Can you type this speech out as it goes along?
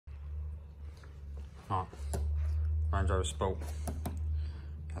Right, Rangerover Sport.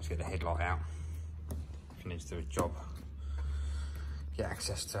 Let's get the headlight out. If you need to do a job, get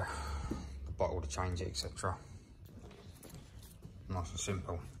access to the bottle to change it, etc. Nice and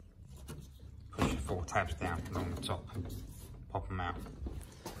simple. Push your 4 tabs down along the top and pop them out.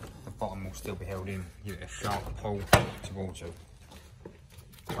 The bottom will still be held in. Give it a sharp pull towards you.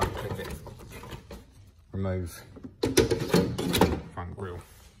 Don't clip it. Remove front grille.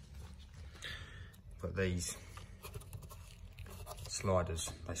 But these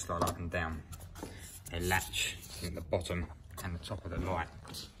sliders, they slide up and down. They latch at the bottom and the top of the light.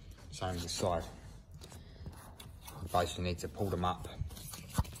 Same this side. You basically need to pull them up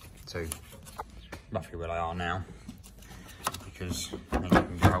to roughly where they are now, because then you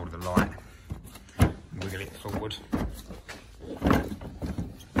can get hold of the light, wiggle it forward.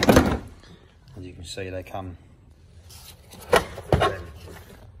 As you can see, they come,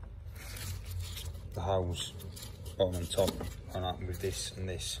 the holes bottom and top line up with this and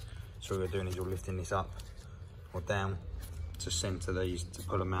this. So what we're doing is you're lifting this up or down to centre these to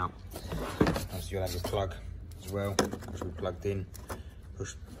pull them out. As you'll have your plug as well, which will be plugged in.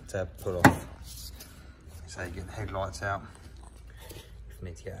 Push the tab, pull off. So you get the headlights out. If you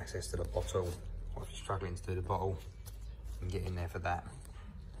need to get access to the bottle, or if you're struggling to do the bottle, you can get in there for that.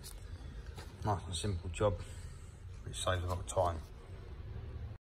 Nice and simple job, which saves a lot of time.